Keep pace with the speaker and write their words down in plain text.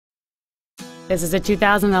This is a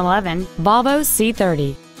 2011 Volvo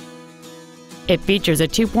C30. It features a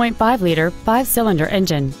 2.5-liter 5-cylinder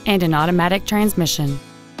engine and an automatic transmission.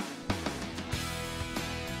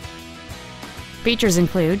 Features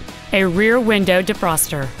include a rear window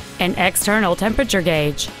defroster, an external temperature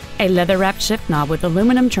gauge, a leather-wrapped shift knob with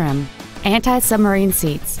aluminum trim, anti-submarine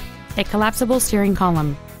seats, a collapsible steering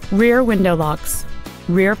column, rear window locks,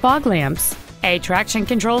 rear fog lamps, a traction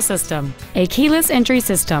control system, a keyless entry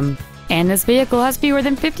system, and this vehicle has fewer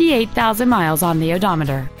than 58,000 miles on the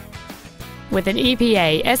odometer. With an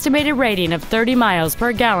EPA estimated rating of 30 miles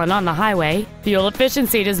per gallon on the highway, fuel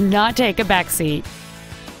efficiency does not take a backseat.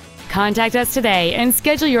 Contact us today and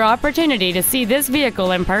schedule your opportunity to see this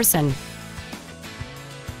vehicle in person.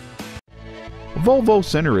 Volvo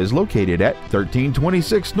Center is located at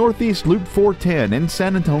 1326 Northeast Loop 410 in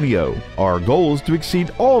San Antonio. Our goal is to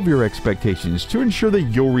exceed all of your expectations to ensure that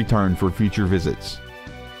you'll return for future visits.